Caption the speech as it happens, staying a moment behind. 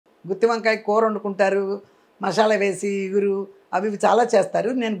గుత్తి వంకాయ కూర వండుకుంటారు, మసాలా వేసి ఇగురు అవి చాలా చేస్తారు.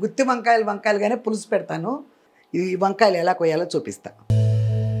 నేను గుత్తి వంకాయలుగానే పులుసు పెడతాను. ఈ వంకాయలు ఎలా కొయ్యాలో చూపిస్తా.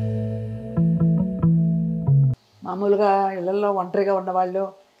 మామూలుగా ఇళ్ళల్లో ఒంటరిగా ఉన్నవాళ్ళు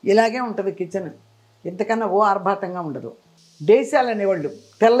ఇలాగే ఉంటుంది కిచెన్. ఇంతకన్నా ఆర్భాటంగా ఉండదు. డేసాలు అనేవాళ్ళు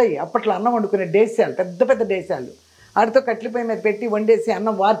తెల్లయి, అప్పట్లో అన్నం వండుకునే డేసాలు, పెద్ద పెద్ద డేసాలు, వాటితో కట్లిపోయి మీద పెట్టి వండేసి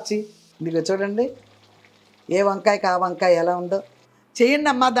అన్నం వార్చి. ఇదిగో చూడండి ఏ వంకాయకి ఆ వంకాయ ఎలా ఉందో. చెయ్యండి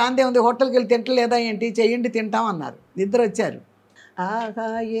అమ్మా, దాందే ఉంది, హోటల్కి వెళ్ళి తింటలేదా ఏంటి, చెయ్యండి తింటాం అన్నారు. నిద్ర వచ్చారు. ఆహా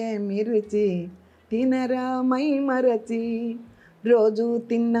ఏమి రుచి తినరా మై మరచి, రోజు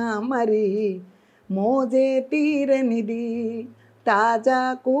తిన్నా మరి మోజే తీరనిది, తాజా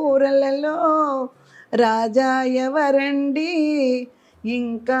కూరలలో రాజా ఎవరండి,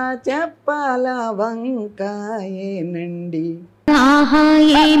 ఇంకా చెప్పాలా వంకాయేనండి. ఆహా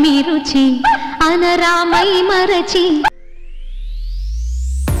ఏమి రుచి అనరా మై మరచి.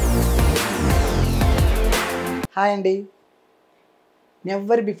 హాయ్ అండి,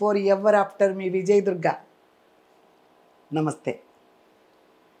 నెవర్ బిఫోర్ ఎవర్ ఆఫ్టర్ మీ విజయ్ దుర్గా. నమస్తే.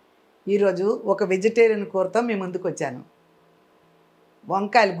 ఈరోజు ఒక వెజిటేరియన్ కూరతో మీ ముందుకు వచ్చాను.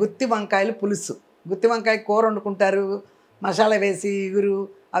 వంకాయలు, గుత్తి వంకాయలు పులుసు. గుత్తి వంకాయ కూర వండుకుంటారు, మసాలా వేసి ఇగురు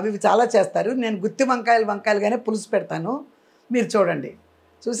అవి చాలా చేస్తారు. నేను గుత్తి వంకాయలుగానే పులుసు పెడతాను. మీరు చూడండి,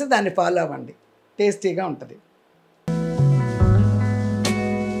 చూసి దాన్ని ఫాలో అవ్వండి. టేస్టీగా ఉంటుంది.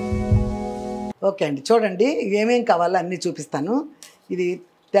 ఓకే అండి, చూడండి ఏమేం కావాలో అన్నీ చూపిస్తాను. ఇది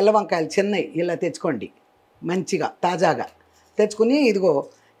తెల్ల వంకాయలు చిన్నవి ఇలా తెచ్చుకోండి, మంచిగా తాజాగా తెచ్చుకుని ఇదిగో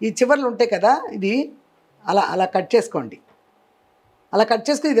ఈ చివర్లు ఉంటాయి కదా, ఇది అలా అలా కట్ చేసుకోండి. అలా కట్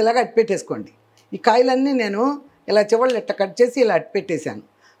చేసుకుని ఇది ఇలాగ అట్టి పెట్టేసుకోండి. ఈ కాయలన్నీ నేను ఇలా చివర్లు ఇట్లా కట్ చేసి ఇలా అట్టి పెట్టేశాను.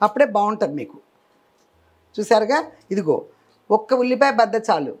 అప్పుడే బాగుంటుంది మీకు. చూసారుగా, ఇదిగో ఒక్క ఉల్లిపాయ బద్ద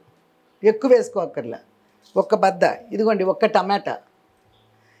చాలు, ఎక్కువ వేసుకోక్కర్లా. ఒక్క బద్ద, ఇదిగోండి ఒక్క టమాటా,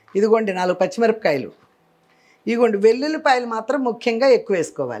 ఇదిగోండి 4 పచ్చిమిరపకాయలు, ఇదిగోండి వెల్లుల్లిపాయలు మాత్రం ముఖ్యంగా ఎక్కువ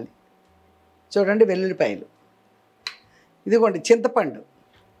వేసుకోవాలి. చూడండి వెల్లుల్లిపాయలు, ఇదిగోండి చింతపండు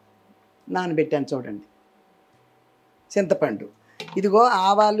నానబెట్టాను చూడండి, చింతపండు, ఇదిగో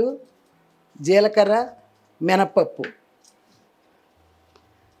ఆవాలు, జీలకర్ర, మినప్పప్పు,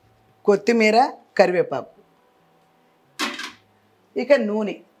 కొత్తిమీర, కరివేపాకు. ఇక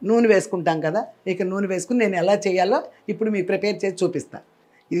నూనె వేసుకుంటాం కదా. ఇక నూనె వేసుకుని నేను ఎలా చేయాలో ఇప్పుడు మీకు ప్రిపేర్ చేసి చూపిస్తా.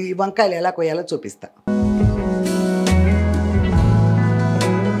 ఈ వంకాయలు ఎలా కొయ్యాలో చూపిస్తా.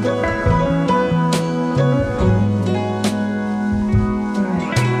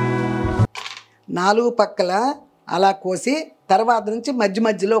 నాలుగు పక్కల అలా కోసి తర్వాత నుంచి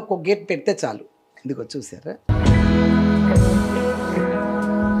మధ్యలో ఒక్కొక్క గేట్ పెడితే చాలు. ఇదిగో చూసారా,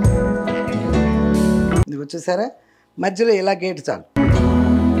 ఇదిగో చూసారా, మధ్యలో ఇలా గేట్ చాలు.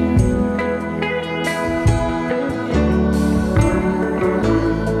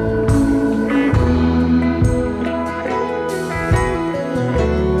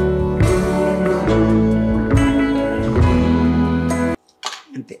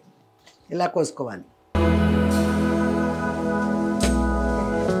 అంతే, ఇలా కోసుకోవాలి.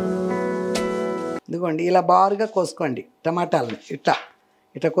 ఇదిగోండి ఇలా బారుగా కోసుకోండి టమాటాలను,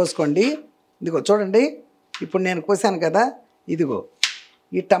 ఇట్లా కోసుకోండి. ఇదిగో చూడండి, ఇప్పుడు నేను కోసాను కదా, ఇదిగో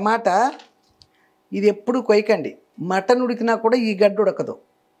ఈ టమాటా ఇది ఎప్పుడు కొయ్యకండి. మటన్ ఉడికినా కూడా ఈ గడ్డ ఉడకదు,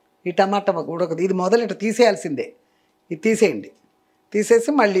 ఈ టమాటా ఉడకదు. ఇది మొదలు ఇట్లా తీసేయాల్సిందే. ఇది తీసేయండి. తీసేసి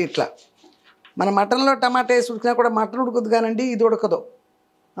మళ్ళీ ఇట్లా మన మటన్లో టమాటా వేసి ఉడికినా కూడా మటన్ ఉడకదు కానండి, ఇది ఉడకదు.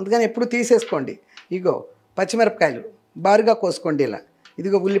 అందుకని ఎప్పుడు తీసేసుకోండి. ఇగో పచ్చిమిరపకాయలు బారుగా కోసుకోండి ఇలా.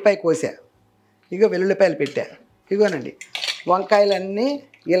 ఇదిగో ఉల్లిపాయ కోసా, ఇగో వెల్లుల్లిపాయలు పెట్టా. ఇగోనండి వంకాయలన్నీ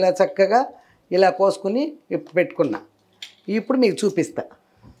ఇలా చక్కగా ఇలా కోసుకుని పెట్టుకున్నా. ఇప్పుడు మీకు చూపిస్తా.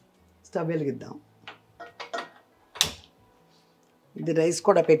 స్టవ్ వెలిగిద్దాం. ఇది రైస్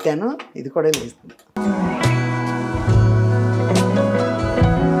కూడా పెట్టాను, ఇది కూడా వేస్తుంది.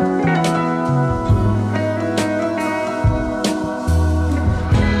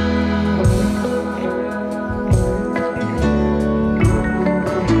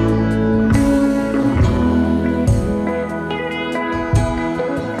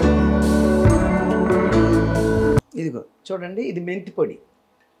 ఇదిగో చూడండి, ఇది మెంతి పొడి.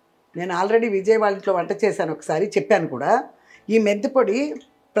 నేను ఆల్రెడీ విజయ్ వాళ్ళ ఇంట్లో వంట చేశాను, ఒకసారి చెప్పాను కూడా. ఈ మెంతి పొడి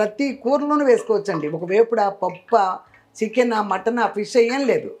ప్రతి కూరలోనూ వేసుకోవచ్చండి. ఒక వేపుడ, పప్పు, చికెన్, మటన్, ఫిష్ ఏం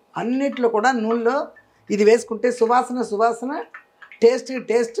లేదు, అన్నిట్లో కూడా నూనెలో ఇది వేసుకుంటే సువాసన,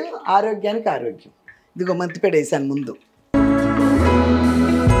 టేస్ట్, ఆరోగ్యానికి ఆరోగ్యం. ఇదిగో మెంతి పొడి వేసాను ముందు.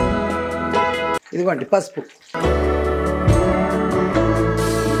 ఇదిగోండి పసుపు,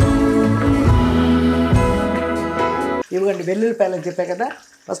 ఇదిగోండి వెల్లుల్లిపాయలు అని చెప్పా కదా,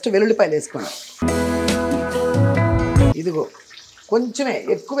 ఫస్ట్ వెల్లుల్లిపాయలు వేసుకోండి. ఇదిగో కొంచెమే,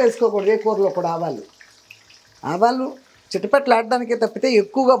 ఎక్కువ వేసుకోకూడదు. ఏ కూరలో కూడా ఆవాలు ఆవాలు చిటపట్లు ఆడడానికే తప్పితే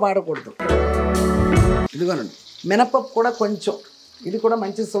ఎక్కువగా వాడకూడదు. ఇదిగోనండి మినపప్పు కూడా కొంచెం, ఇది కూడా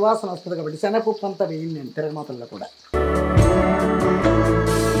మంచి సువాసన వస్తుంది కాబట్టి శనగపప్పు అంతా వేయండి నేను తిరగమాతల్లో కూడా.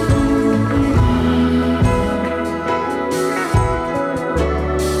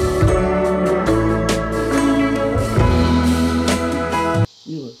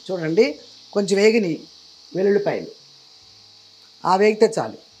 చూడండి కొంచెం వేగిని వెల్లుల్లిపాయలు, ఆ వేగితే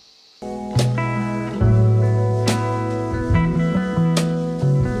చాలు.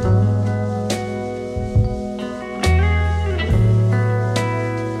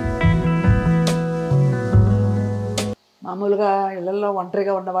 మామూలుగా ఇళ్ళల్లో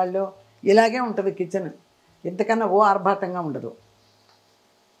ఒంటరిగా ఉన్నవాళ్ళు ఇలాగే ఉంటుంది కిచెన్, ఇంతకన్నా ఆర్భాటంగా ఉండదు.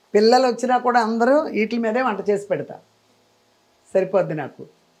 పిల్లలు వచ్చినా కూడా అందరూ వీటి మీదే వంట చేసి పెడతా, సరిపోద్ది నాకు.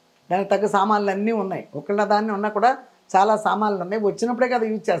 దానికి తగ్గ సామాన్లు అన్నీ ఉన్నాయి. ఒకళ్ళ దాన్ని ఉన్నా కూడా చాలా సామాన్లు ఉన్నాయి, వచ్చినప్పుడే కదా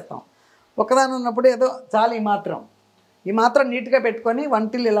యూజ్ చేస్తాం. ఒకదాని ఉన్నప్పుడు ఏదో చాలు ఈ మాత్రం నీట్గా పెట్టుకొని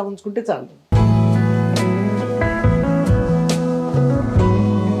వంటిల్లు ఇలా ఉంచుకుంటే చాలు.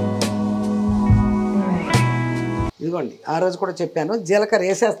 ఇదిగోండి ఆ రోజు కూడా చెప్పాను, జీలకర్ర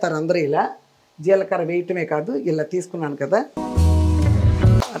వేసేస్తారు అందరూ. ఇలా జీలకర్ర వేయటమే కాదు, ఇలా తీసుకున్నాను కదా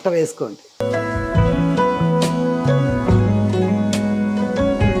అట్ట వేసుకోండి.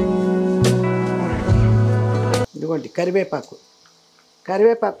 ఇదిగోండి కరివేపాకు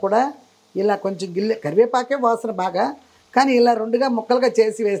కూడా ఇలా కొంచెం కరివేపాకే వాసన బాగా, కానీ ఇలా రెండుగా ముక్కలుగా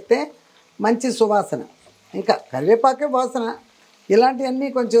చేసి వేస్తే మంచి సువాసన. ఇంకా కరివేపాకే వాసన, ఇలాంటివన్నీ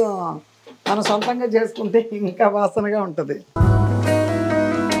కొంచెం మనం సొంతంగా చేసుకుంటే ఇంకా వాసనగా ఉంటుంది.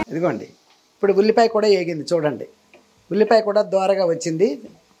 ఇదిగోండి ఇప్పుడు ఉల్లిపాయ కూడా వేగింది చూడండి, ఉల్లిపాయ కూడా దోరగా వచ్చింది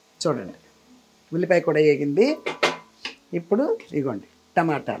చూడండి, ఉల్లిపాయ కూడా వేగింది. ఇప్పుడు ఇదిగోండి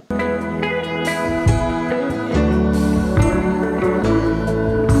టమాటాలు,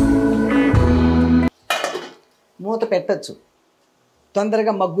 మూత పెట్టచ్చు,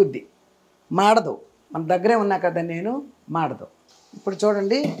 తొందరగా మగ్గుద్ది, మాడదు. మన దగ్గరే ఉన్నా కదా నేను, మాడదు. ఇప్పుడు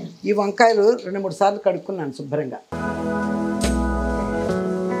చూడండి ఈ వంకాయలు 2-3 సార్లు కడుక్కున్నాను శుభ్రంగా.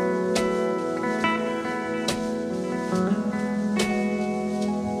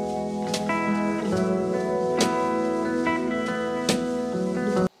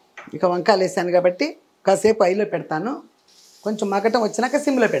 ఇక వంకాయలు వేసాను కాబట్టి కాసేపు ఐలో పెడతాను, కొంచెం మగటం వచ్చినాక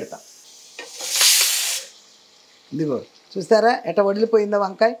సిమ్లో పెడతా. ఇదిగో చూసారా ఎట వడిలిపోయిందో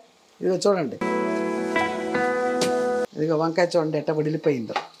వంకాయ, ఇదిగో చూడండి, ఇదిగో వంకాయ చూడండి ఎట్ట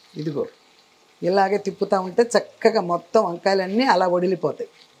వడిలిపోయిందో. ఇదిగో ఇలాగే తిప్పుతూ ఉంటే చక్కగా మొత్తం వంకాయలన్నీ అలా వడిలిపోతాయి.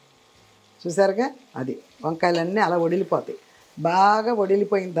 చూసారుగా, అది వంకాయలన్నీ అలా వడిలిపోతాయి. బాగా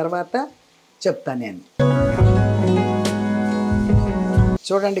వడిలిపోయిన తర్వాత చెప్తాను నేను.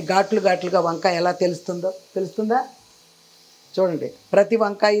 చూడండి ఘాట్లుగా వంకాయ ఎలా తెలుస్తుందా? చూడండి ప్రతి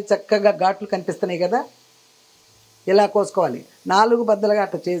వంకాయ చక్కగా ఘాట్లు కనిపిస్తున్నాయి కదా, ఇలా కోసుకోవాలి. 4 బద్దలుగా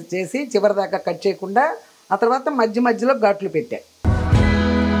అట్లా చేసి చివరిదాకా కట్ చేయకుండా, ఆ తర్వాత మధ్యలో ఘాట్లు పెట్టా.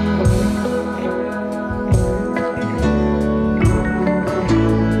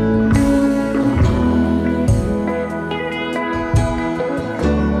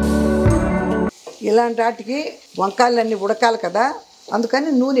 ఇలాంటి వాటికి వంకాయలన్నీ ఉడకాలి కదా, అందుకని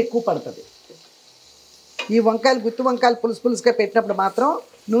నూనె ఎక్కువ పడుతుంది. ఈ వంకాయలు గుత్తి వంకాయలు పులుసుగా పెట్టినప్పుడు మాత్రం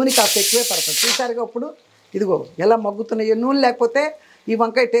నూనె కాస్త ఎక్కువే పడుతుంది. చూసారుగా ఇప్పుడు ఇదిగో ఎలా మగ్గుతున్నాయో. నూనె లేకపోతే ఈ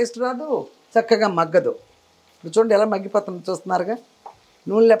వంకాయ టేస్ట్ రాదు, చక్కగా మగ్గదు. ఇప్పుడు చూడండి ఎలా మగ్గిపోతుంది చూస్తున్నారుగా,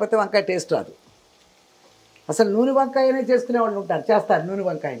 నూనె లేకపోతే వంకాయ టేస్ట్ రాదు. అసలు నూనె వంకాయనే చేసుకునే వాళ్ళు ఉంటారు, చేస్తారు నూనె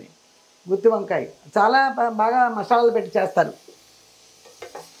వంకాయని. గుత్తి వంకాయ చాలా బాగా మసాలాలు పెట్టి చేస్తారు.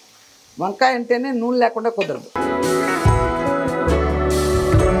 వంకాయ అంటేనే నూనె లేకుండా కుదరదు.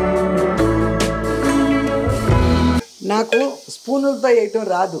 నాకు స్పూనులతో వేయటం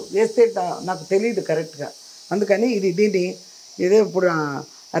రాదు, వేస్తే నాకు తెలియదు కరెక్ట్గా. అందుకని దీన్ని ఇదే ఇప్పుడు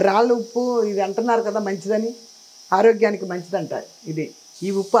రాళ్ళు ఉప్పు ఇది అంటున్నారు కదా మంచిదని, ఆరోగ్యానికి మంచిదంట. ఈ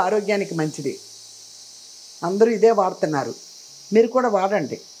ఉప్పు ఆరోగ్యానికి మంచిది, అందరూ ఇదే వాడుతున్నారు. మీరు కూడా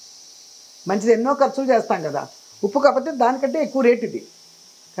వాడండి, మంచిది. ఎన్నో ఖర్చులు చేస్తాం కదా, ఉప్పు కాకపోతే దానికంటే ఎక్కువ రేటు ఇది.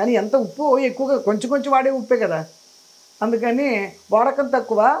 కానీ ఎంత ఉప్పు ఎక్కువగా కొంచెం వాడే ఉప్పే కదా, అందుకని వాడకం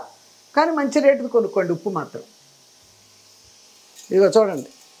తక్కువ, కానీ మంచి రేటుది కొనుక్కోండి ఉప్పు మాత్రం. ఇదిగో చూడండి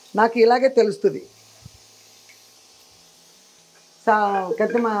నాకు ఇలాగే తెలుస్తుంది.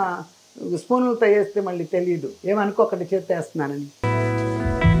 కత్తిమ స్పూన్లతో వేస్తే మళ్ళీ తెలియదు, ఏమనుకోకండి చేతి వేస్తున్నానని.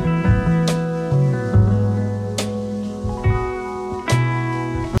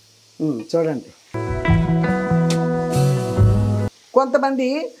 చూడండి కొంతమంది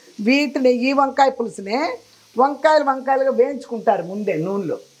వీటిని ఈ వంకాయ పులుసునే వంకాయలుగా వేయించుకుంటారు ముందే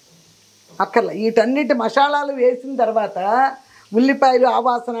నూనెలో. అక్కర్లా, వీటన్నిటి మసాలాలు వేసిన తర్వాత ఉల్లిపాయలు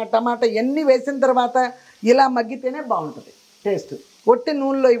ఆవాసన టమాటా ఇవన్నీ వేసిన తర్వాత ఇలా మగ్గితేనే బాగుంటుంది టేస్ట్. ఒట్టి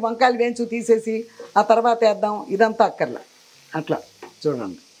నూనెలో ఈ వంకాయలు వేయించు తీసేసి ఆ తర్వాత వేద్దాం ఇదంతా అక్కర్లా. అట్లా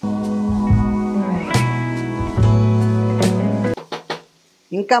చూడండి.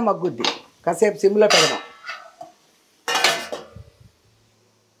 ఇంకా మగ్గుద్ది, కాసేపు సిమ్లో పెడదాం.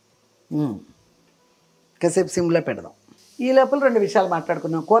 కాసేపు సిమ్లో పెడదాం. ఈ లోపల 2 విషయాలు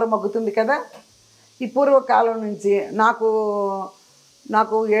మాట్లాడుకున్నాం. కూర మగ్గుతుంది కదా. ఈ పూర్వకాలం నుంచి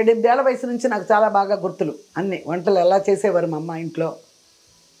నాకు 7-8 ఏళ్ల వయసు నుంచి నాకు చాలా బాగా గుర్తులు అన్నీ. వంటలు ఎలా చేసేవారు మా అమ్మ ఇంట్లో.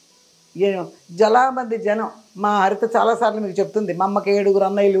 మంది జనం. మా హరిత చాలాసార్లు మీకు చెప్తుంది, మా అమ్మకి 7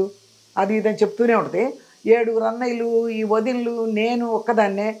 అన్నయ్యలు అది ఇదని చెప్తూనే ఉంటుంది. 7 అన్నయ్యలు, ఈ వదినలు, నేను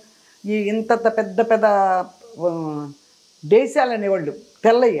ఒక్కదాన్నే. ఈ ఇంత పెద్ద పెద్ద డేసాలు అనేవాళ్ళు,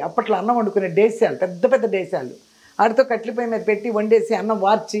 తెల్లయి అప్పట్లో అన్నం వండుకునే డేసాలు, పెద్ద పెద్ద డేసాలు. వాటితో కట్లిపోయి మీద పెట్టి వండేసి అన్నం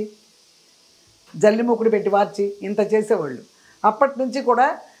వార్చి జల్లి మూకుడు పెట్టి వార్చి ఇంత చేసేవాళ్ళు. అప్పటి నుంచి కూడా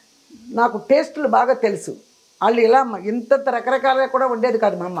నాకు టేస్టులు బాగా తెలుసు. వాళ్ళు ఇలా ఇంత రకరకాలుగా కూడా వండేది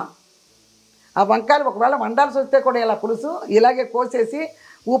కాదు మా అమ్మ. ఆ వంకాయలు ఒకవేళ వండాల్సి వస్తే కూడా ఇలా పులుసు ఇలాగే కోసేసి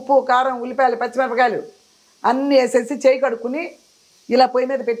ఉప్పు కారం ఉల్లిపాయలు పచ్చిమిరపకాయలు అన్నీ వేసేసి చేయి కడుక్కుని ఇలా పొయ్యి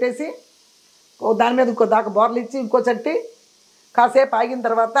మీద పెట్టేసి దాని మీద ఇంకో దాకా బోర్లు ఇచ్చి ఇంకో చట్టి కాసేపు ఆగిన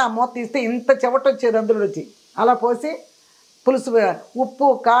తర్వాత ఆ మూత తీస్తే ఇంత చెవట వచ్చేది అందులో వచ్చి అలా పోసి పులుసు ఉప్పు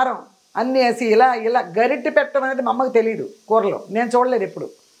కారం అన్నీ వేసి ఇలా ఇలా గరిటె పెట్టడం అనేది మా అమ్మకు తెలియదు కూరలో, నేను చూడలేదు ఎప్పుడు.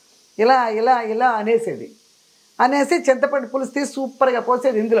 ఇలా ఇలా ఇలా అనేసి చింతపండు పులుసు తీసి సూపర్గా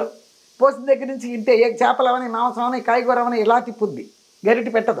పోసేది. ఇందులో పోసిన దగ్గర నుంచి ఇంటే ఏ చేపలు అవని మాంసం అవని కాయగూర అవని ఇలా తిప్పుద్ది,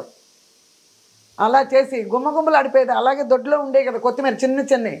 గరిటె పెట్టదు. అలా చేసి గుమ్మగుమ్మలు ఆడిపోయేది. అలాగే దొడ్లో ఉండే కదా కొత్తిమీర చిన్న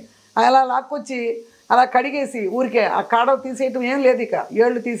చిన్నవి అలా లాక్కొచ్చి అలా కడిగేసి ఊరికే ఆ కాడవ తీసేయటం ఏం లేదు, ఇక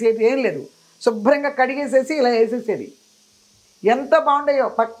ఏళ్ళు తీసేయటం ఏం లేదు, శుభ్రంగా కడిగేసేసి ఇలా వేసేసేది. ఎంత బాగుండేయో.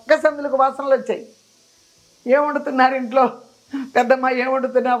 పక్క సందులకు వాసనలు వచ్చాయి. ఏం వండుతున్నారు ఇంట్లో పెద్దమ్మ, ఏం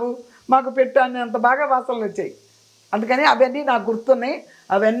వండుతున్నావు మాకు పెట్టు అని అంత బాగా వాసనలు వచ్చాయి. అందుకని అవన్నీ నాకు గుర్తున్నాయి.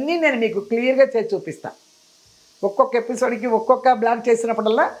 అవన్నీ నేను మీకు క్లియర్గా చేసి చూపిస్తాను. ఒక్కొక్క ఎపిసోడ్కి ఒక్కొక్క బ్లాగ్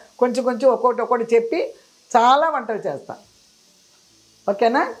చేసినప్పుడల్లా కొంచెం కొంచెం ఒక్కొక్కటి చెప్పి చాలా వంటలు చేస్తాను.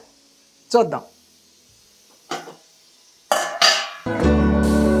 ఓకేనా? చూద్దాం.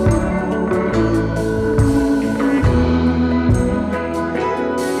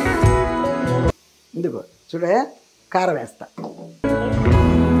 ఇదిగో చూడే, కారం వేస్తా.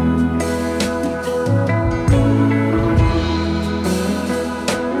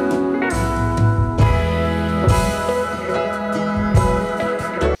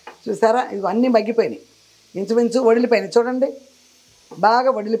 చూసారా, ఇవి అన్నీ మగ్గిపోయినాయి, ఇంచుమించు వడిలిపోయినాయి. చూడండి, బాగా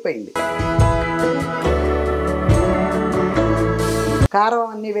వడిలిపోయింది. కారం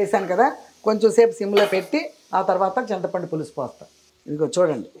అన్నీ వేసాను కదా, కొంచెం సేపు సిమ్లో పెట్టి ఆ తర్వాత చింతపండు పులుసు పోస్తా. ఇదిగో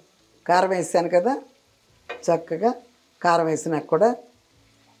చూడండి, కారం వేసాను కదా, చక్కగా కారం వేసినాక కూడా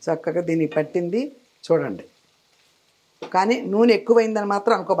చక్కగా దీనికి పట్టింది. చూడండి, కానీ నూనె ఎక్కువైందని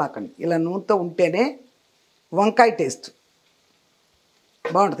మాత్రం అనుకోబాకండి. ఇలా నూనెతో ఉంటేనే వంకాయ టేస్ట్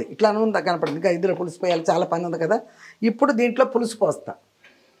బాగుంటుంది. ఇట్లా నూనె కనపడుతుంది. ఇంకా ఇందులో పులుసు పోయాలి, చాలా పని ఉంది కదా. ఇప్పుడు దీంట్లో పులుసు పోస్తా.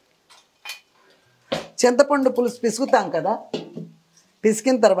 చింతపండు పులుసు పిసుకుతాం కదా,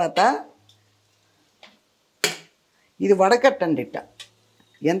 పిసికిన తర్వాత ఇది వడకట్టండి. ఇట్ట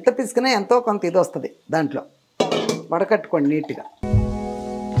ఎంత పిసికినా ఎంతో కొంత ఇది వస్తుంది. దాంట్లో వడకట్టుకోండి నీట్గా.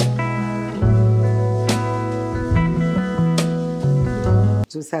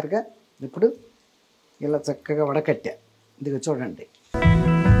 చూసారుగా, ఇప్పుడు ఇలా చక్కగా వడకట్టా. ఇదిగో చూడండి,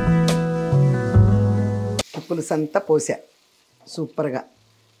 పులుసు అంతా పోసా సూపర్గా.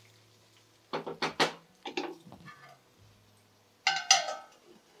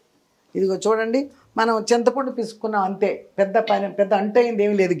 ఇదిగో చూడండి, మనం చింతపండు పిసుకున్నాం అంతే, పెద్ద అంటైంది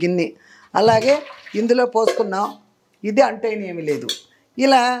ఏమీ లేదు గిన్నె. అలాగే ఇందులో పోసుకున్నాం, ఇది అంటైంది ఏమీ లేదు.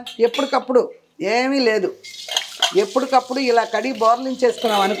 ఇలా ఎప్పటికప్పుడు ఏమీ లేదు, ఎప్పటికప్పుడు ఇలా కడిగి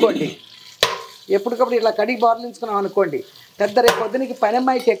బోర్లించేసుకున్నాం అనుకోండి. ఎప్పటికప్పుడు ఇలా కడిగి బోర్లించుకున్నాం అనుకోండి, పెద్ద రేపు పొద్దునకి పని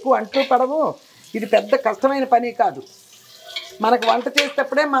అమ్మాయికి ఎక్కువ అంట్లు పడవు. ఇది పెద్ద కష్టమైన పని కాదు. మనకు వంట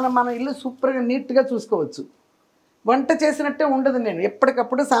చేసేటప్పుడే మన ఇల్లు సూపర్గా నీట్గా చూసుకోవచ్చు. వంట చేసినట్టే ఉండదు. నేను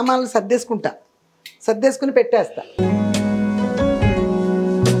ఎప్పటికప్పుడు సామాన్లు సర్దేసుకుని పెట్టేస్తా.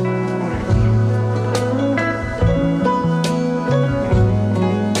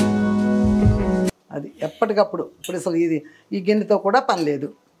 అది ఎప్పటికప్పుడు. ఇప్పుడు అసలు ఈ గిన్నెతో కూడా పని లేదు,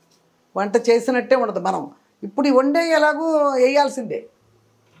 వంట చేసినట్టే ఉండదు. మనం ఇప్పుడు ఈ వండే ఎలాగూ వేయాల్సిందే.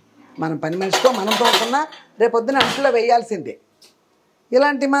 మనం పని మనిషితో మనం తోడుకున్నా రేపొద్దున అంట్లో వేయాల్సిందే.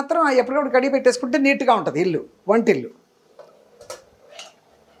 ఇలాంటివి మాత్రం ఎప్పటికప్పుడు కడిగి పెట్టేసుకుంటే నీట్గా ఉంటుంది ఇల్లు, వంటిల్లు.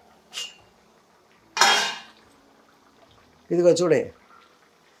 ఇదిగో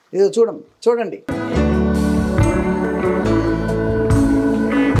చూడండి,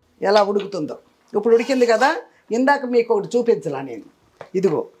 ఎలా ఉడుకుతుందో. ఇప్పుడు ఉడికింది కదా, ఇందాక మీకు ఒకటి చూపించలా నేను.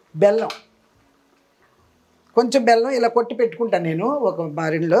 ఇదిగో బెల్లం, కొంచెం బెల్లం ఇలా కొట్టి పెట్టుకుంటాను నేను ఒక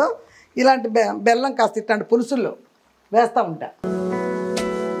బారిలో. ఇలాంటి బెల్లం కాస్త ఇట్లాంటి పులుసుల్లో వేస్తూ ఉంటా.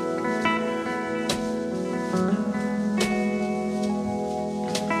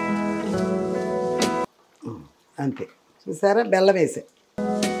 అంతే, చూసారా, బెల్లం వేసే.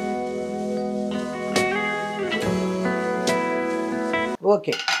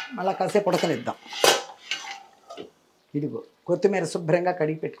 ఓకే, మళ్ళీ కాసేపు ఉడకనిద్దాం. ఇదిగో కొత్తిమీర శుభ్రంగా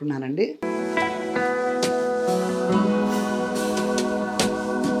కడిగి పెట్టుకున్నానండి.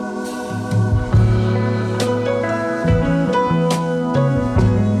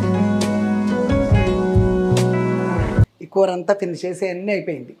 ఈ కూర అంతా ఫినిష్ చేసి అన్నీ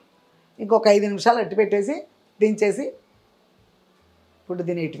అయిపోయింది. ఇంకొక 5 నిమిషాలు అట్టి పెట్టేసి దించేసి ఫుడ్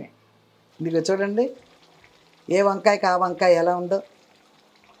తినేయటమే. ఇదిగో చూడండి, ఏ వంకాయకి ఆ వంకాయ ఎలా ఉందో.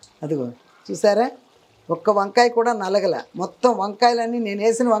 అదిగో చూసారా, ఒక్క వంకాయ కూడా నలగల. మొత్తం వంకాయలన్నీ నేను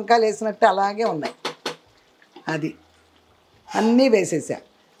వేసిన వంకాయలు వేసినట్టు అలాగే ఉన్నాయి. అది అన్నీ వేసేసా.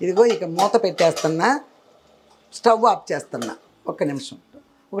 ఇదిగో ఇక మూత పెట్టేస్తున్నా, స్టవ్ ఆఫ్ చేస్తున్నా. ఒక్క నిమిషం,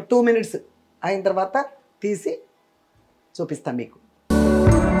 ఒక 2 మినిట్స్ అయిన తర్వాత తీసి చూపిస్తాను మీకు.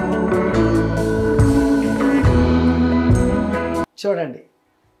 చూడండి,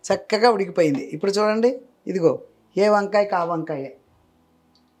 చక్కగా ఉడికిపోయింది. ఇప్పుడు చూడండి, ఇదిగో ఏ వంకాయకి ఆ వంకాయ.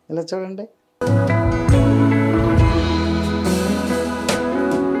 ఇలా చూడండి,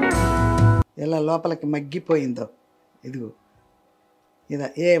 ఎలా లోపలికి మగ్గిపోయిందో. ఇదిగో ఇదా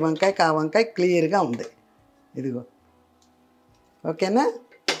ఏ వంకాయకి ఆ వంకాయ క్లియర్గా ఉంది. ఇదిగో ఓకేనా.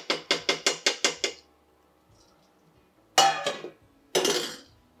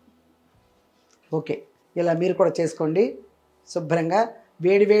 ఓకే, ఇలా మీరు కూడా చేసుకోండి శుభ్రంగా.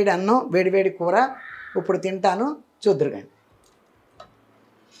 వేడివేడి అన్నం, వేడివేడి కూర ఇప్పుడు తింటాను, చూద్దరు కానీ.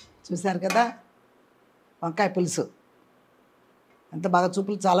 చూశారు కదా వంకాయ పులుసు ఎంత బాగా,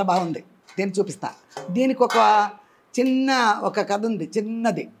 చూపులు చాలా బాగుంది. దీన్ని చూపిస్తా. దీనికి ఒక కథ ఉంది,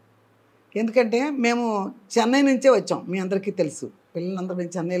 చిన్నది. ఎందుకంటే మేము చెన్నై నుంచే వచ్చాం, మీ అందరికీ తెలుసు. పిల్లలందరూ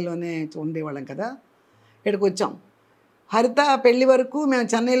మేము చెన్నైలోనే ఉండేవాళ్ళం కదా. ఇక్కడికి వచ్చాం. హరిత పెళ్ళి వరకు మేము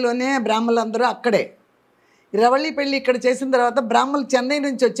చెన్నైలోనే, బ్రాహ్మణులందరూ అక్కడే. రవళి పెళ్ళి ఇక్కడ చేసిన తర్వాత బ్రాహ్మణులు చెన్నై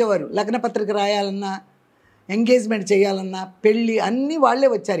నుంచి వచ్చేవారు. లగ్నపత్రిక రాయాలన్నా, ఎంగేజ్మెంట్ చేయాలన్నా, పెళ్ళి అన్నీ వాళ్ళే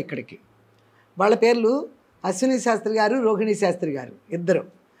వచ్చారు ఇక్కడికి. వాళ్ళ పేర్లు అశ్విని శాస్త్రి గారు, రోహిణి శాస్త్రి గారు, ఇద్దరు.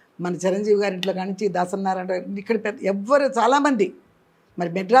 మన చిరంజీవి గారి ఇంట్లో కానించి దాసనారాయణ ఇక్కడ ఎవ్వరు చాలామంది, మరి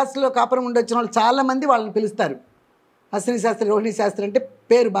మెడ్రాస్లో కాపురం ఉండొచ్చిన వాళ్ళు చాలామంది వాళ్ళని పిలుస్తారు. అశ్విని శాస్త్రి, రోహిణి శాస్త్రి అంటే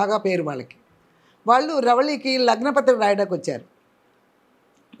పేరు, బాగా పేరు వాళ్ళకి. వాళ్ళు రవళికి లగ్నపత్రిక రాయడానికి వచ్చారు.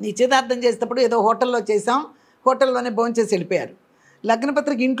 నిశ్చితార్థం చేసేటప్పుడు ఏదో హోటల్లో చేసాం, హోటల్లోనే భోంచేసి వెళ్ళిపోయారు.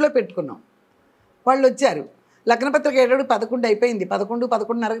 లగ్నపత్రిక ఇంట్లో పెట్టుకున్నాం. వాళ్ళు వచ్చారు. లగ్నపత్రిక 11 అయిపోయింది,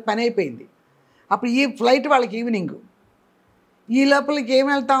 11:30కి పని అయిపోయింది. అప్పుడు ఈ ఫ్లైట్ వాళ్ళకి ఈవినింగ్. ఈ లోపలికి ఏం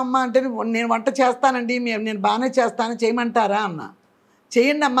వెళ్తామమ్మా అంటే, నేను వంట చేస్తానండి, నేను బాగానే చేస్తాను, చేయమంటారా అన్న.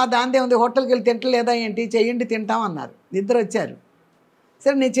 చేయండి అమ్మా, దాందే ఉంది, హోటల్కి వెళ్ళి తింటలేదా ఏంటి, చేయండి తింటాం అన్నారు. ఇద్దరు వచ్చారు.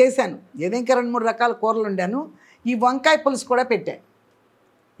 సరే నేను చేశాను. ఏదో ఇంకా 2-3 రకాల కూరలు వండాను. ఈ వంకాయ పులుసు కూడా పెట్టాను.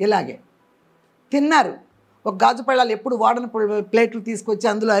 ఇలాగే తిన్నారు. ఒక గాజు పళ్ళాలు ఎప్పుడు వాడని ప్లేట్లు తీసుకొచ్చి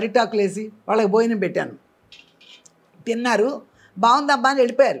అందులో అరిటాకులు వేసి వాళ్ళకి భోజనం పెట్టాను. తిన్నారు, బాగుందమ్మా అని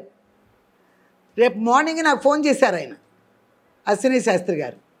వెళ్ళిపోయారు. రేపు మార్నింగ్ నాకు ఫోన్ చేశారు ఆయన, అశ్విని శాస్త్రి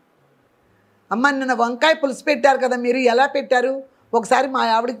గారు. అమ్మ నిన్న వంకాయ పులుసు పెట్టారు కదా, మీరు ఎలా పెట్టారు, ఒకసారి మా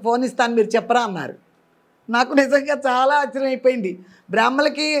ఆవిడకి ఫోన్ ఇస్తాను, మీరు చెప్పరా అన్నారు. నాకు నిజంగా చాలా ఆశ్చర్యం అయిపోయింది.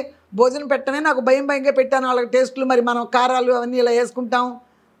 బ్రాహ్మణులకి భోజనం పెట్టడమే నాకు భయంగా పెట్టాను. వాళ్ళకి టేస్టులు, మరి మనం కారాలు అవన్నీ ఇలా వేసుకుంటాం,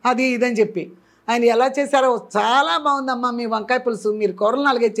 అది ఇదని చెప్పి. ఆయన ఎలా చేశారో చాలా బాగుందమ్మా మీ వంకాయ పులుసు, మీరు కూరలు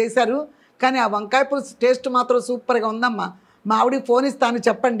 4 చేశారు, కానీ ఆ వంకాయ పులుసు టేస్ట్ మాత్రం సూపర్గా ఉందమ్మా, మా ఆవిడికి ఫోన్ ఇస్తాను,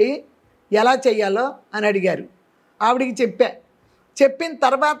 చెప్పండి ఎలా చెయ్యాలో అని అడిగారు. ఆవిడికి చెప్పిన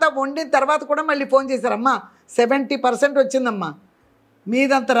తర్వాత, వండిన తర్వాత కూడా మళ్ళీ ఫోన్ చేశారమ్మా, 70% వచ్చిందమ్మా,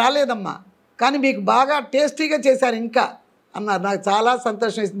 మీదంత రాలేదమ్మా, కానీ మీకు బాగా టేస్టీగా చేశారు ఇంకా అన్నారు. నాకు చాలా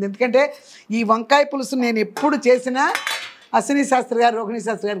సంతోషం వేసింది. ఎందుకంటే ఈ వంకాయ పులుసు నేను ఎప్పుడు చేసినా అశ్విని శాస్త్రి గారు, రోహిణి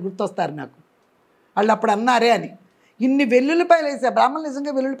శాస్త్రి గారు గుర్తొస్తారు నాకు. వాళ్ళు అప్పుడు అన్నారే అని. ఇన్ని వెల్లుల్లిపాయలు వేసా, బ్రాహ్మణులు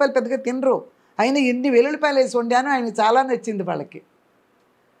నిజంగా వెల్లుల్లిపాయలు పెద్దగా తినరు, అయినా ఇన్ని వెల్లుల్లిపాయలు వేసి వండాను, ఆయన చాలా నచ్చింది వాళ్ళకి.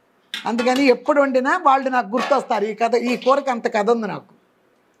 అందుకని ఎప్పుడు వండినా వాళ్ళు నాకు గుర్తొస్తారు. ఈ కూరకి అంత కథ ఉంది నాకు.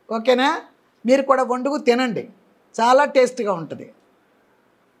 ఓకేనా, మీరు కూడా వండుకు తినండి, చాలా టేస్ట్గా ఉంటుంది.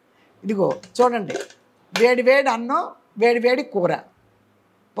 ఇదిగో చూడండి, వేడి అన్నం, వేడి కూర,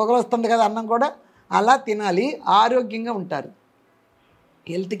 పొగలు వస్తుంది కదా అన్నం కూడా, అలా తినాలి, ఆరోగ్యంగా ఉంటారు.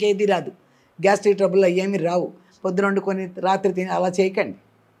 హెల్త్కి ఏది రాదు, గ్యాస్ట్రిక్ ట్రబుల్ ఏమీ రావు. పొద్దున వండుకొని రాత్రి తిని అలా చేయకండి.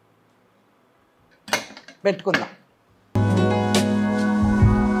 పెట్టుకుందాం.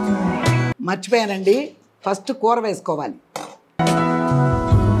 మర్చిపోయానండి, ఫస్ట్ కూర వేసుకోవాలి.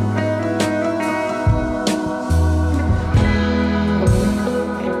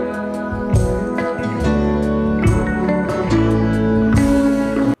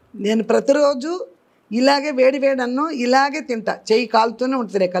 నేను ప్రతిరోజు ఇలాగే వేడి వేడి అన్నం ఇలాగే తింటా, చెయ్యి కాలుతూనే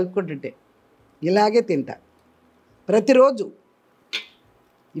ఉంటుంది కలుపుకుంటుంటే, ఇలాగే తింటా ప్రతిరోజు.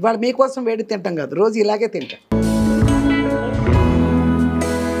 ఇవాళ మీకోసం వేడి తింటాం కాదు, రోజు ఇలాగే తింటా.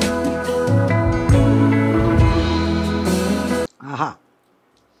 ఆహా,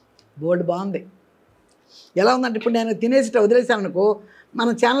 బోల్డ్ బాగుంది. ఎలా ఉందంటే ఇప్పుడు నేను తినేసి వదిలేసాను అనుకో, మన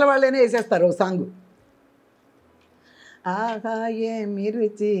ఛానల్ వాళ్ళేనే వేసేస్తారు ఓ సాంగు. ఆహా ఏమి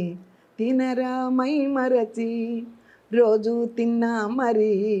రుచి తినరా మై మరచి, రోజు తిన్నా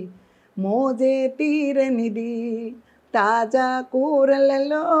మరి మోజే తీరనిది, తాజా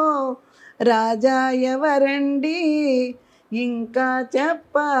కూరలలో రాజా ఎవరండి, ఇంకా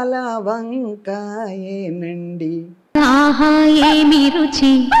చెప్పాల వంకాయేనండి. ఆహా ఏమి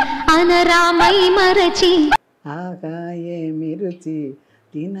రుచి అనరా మై మరచి, ఆహా ఏమి రుచి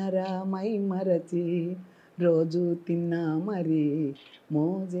తినరా మై మరచి, రోజు తిన్నా మరి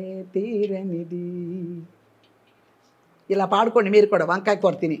మోజే తీరనిది. ఇలా పాడుకోండి మీరు కూడా వంకాయ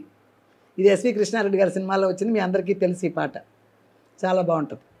కూర తిని. ఇది ఎస్వి కృష్ణారెడ్డి గారి సినిమాలో వచ్చింది, మీ అందరికీ తెలిసి ఈ పాట చాలా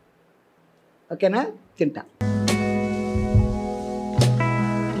బాగుంటుంది. ఓకేనా? తింటా.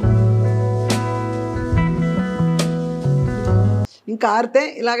 ఇంకా ఆరితే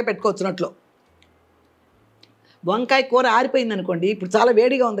ఇలాగే పెట్టుకోవచ్చు నోట్లో. వంకాయ కూర ఆరిపోయింది అనుకోండి, ఇప్పుడు చాలా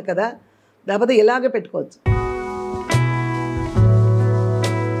వేడిగా ఉంది కదా, లేకపోతే ఇలాగే పెట్టుకోవచ్చు.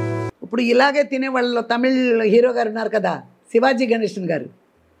 ఇప్పుడు ఇలాగే తినే వాళ్ళలో తమిళ్ హీరో గారు ఉన్నారు కదా, శివాజీ గణేశన్ గారు,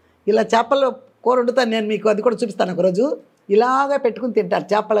 ఇలా చేపల కూర వండుతాను నేను, మీకు అది కూడా చూపిస్తాను ఒకరోజు. ఇలాగే పెట్టుకుని తింటారు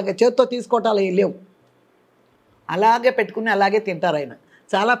చేపలగా, చేత్తో తీసుకోవటాలు లేవు, అలాగే పెట్టుకుని అలాగే తింటారు. ఆయన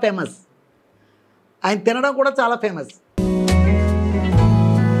చాలా ఫేమస్, ఆయన తినడం కూడా చాలా ఫేమస్.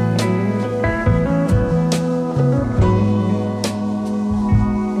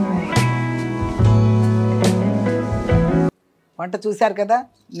 వంట చూశారు కదా,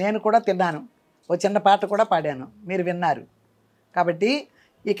 నేను కూడా తిన్నాను, ఓ చిన్న పాట కూడా పాడాను, మీరు విన్నారు. కాబట్టి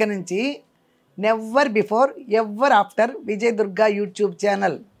ఇక నుంచి never before ever after Vijay Durga YouTube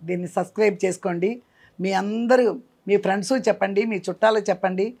channel, దీన్ని సబ్స్క్రైబ్ చేసుకోండి. మీ అందరూ మీ ఫ్రెండ్స్ చెప్పండి, మీ చుట్టాలు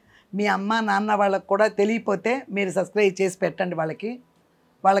చెప్పండి, మీ అమ్మ నాన్న వాళ్ళకు కూడా తెలియపోతే మీరు సబ్స్క్రైబ్ చేసి పెట్టండి.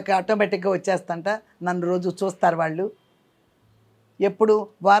 వాళ్ళకి ఆటోమేటిక్గా వచ్చేస్తంట, నన్ను రోజు చూస్తారు వాళ్ళు. ఎప్పుడు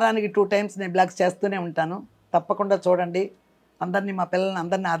వారానికి 2 times నేను బ్లాగ్స్ చేస్తూనే ఉంటాను, తప్పకుండా చూడండి. అందరినీ, మా పిల్లల్ని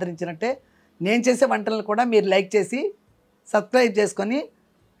అందరినీ ఆదరించినట్టే నేను చేసే వంటలను కూడా మీరు లైక్ చేసి సబ్స్క్రైబ్ చేసుకొని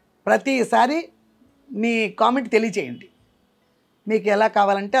ప్రతిసారి మీ కామెంట్ తెలియచేయండి. మీకు ఎలా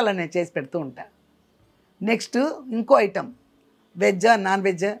కావాలంటే అలా నేను చేసి పెడుతూ ఉంటాను. నెక్స్ట్ ఇంకో ఐటెం వెజ్జా నాన్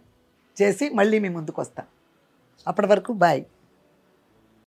వెజ్జా చేసి మళ్ళీ మీ ముందుకు వస్తాను. అప్పటి వరకు బాయ్.